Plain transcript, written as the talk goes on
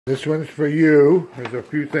This one's for you. There's a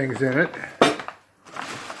few things in it.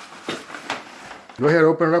 Go ahead,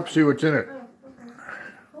 open it up, see what's in it.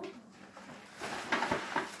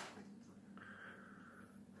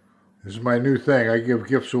 This is my new thing. I give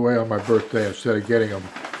gifts away on my birthday instead of getting them.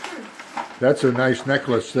 That's a nice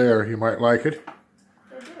necklace there. You might like it.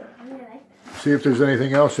 See if there's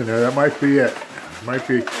anything else in there. That might be it. Might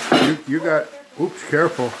be. You got. Oops,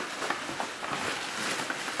 careful.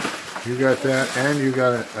 You got that, and you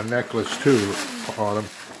got a necklace too, Autumn.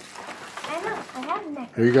 I know. I have a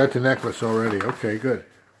necklace. You got the necklace already. Okay, good.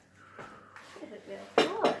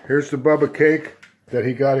 Here's the Bubba cake that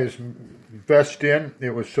he got his vest in. It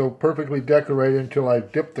was so perfectly decorated until I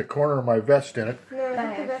dipped the corner of my vest in it.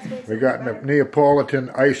 We got Neapolitan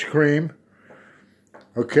ice cream.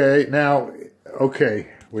 Okay, now,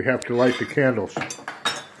 we have to light the candles.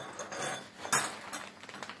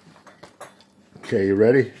 Okay, you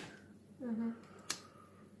ready?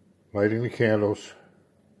 Lighting the candles.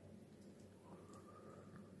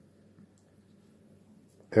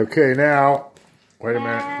 Okay, now, wait a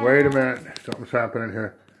minute. Something's happening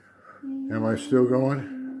here. Am I still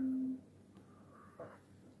going?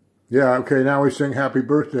 Yeah, okay, now we sing happy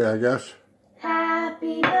birthday, I guess.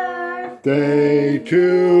 Happy birthday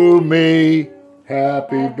to me.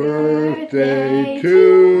 Happy birthday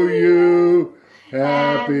to you.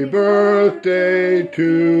 Happy birthday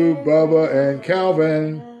to Bubba and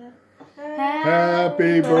Calvin.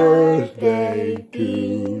 Happy birthday to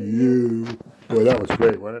you. Boy, that was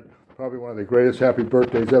great, wasn't it? Probably one of the greatest happy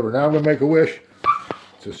birthdays ever. Now I'm going to make a wish.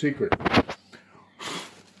 It's a secret.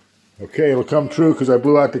 Okay, it'll come true because I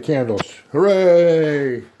blew out the candles.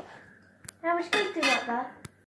 Hooray! How much cake do you want, Bob?